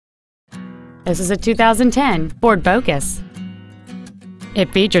This is a 2010 Ford Focus.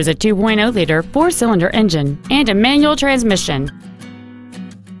 It features a 2.0-liter four-cylinder engine and a manual transmission.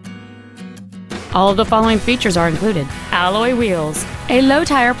 All of the following features are included: alloy wheels, a low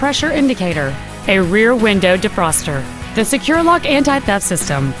tire pressure indicator, a rear window defroster, the Secure Lock anti-theft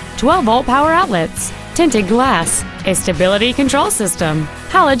system, 12-volt power outlets, tinted glass, a stability control system,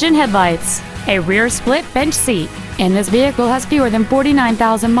 halogen headlights, a rear split bench seat, and this vehicle has fewer than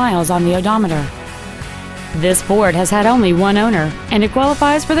 49,000 miles on the odometer. This Ford has had only one owner, and it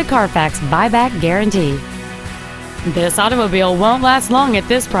qualifies for the Carfax buyback guarantee. This automobile won't last long at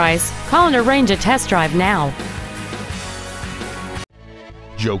this price. Call and arrange a test drive now.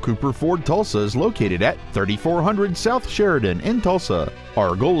 Joe Cooper Ford Tulsa is located at 3400 South Sheridan in Tulsa.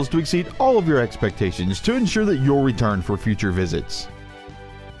 Our goal is to exceed all of your expectations to ensure that you'll return for future visits.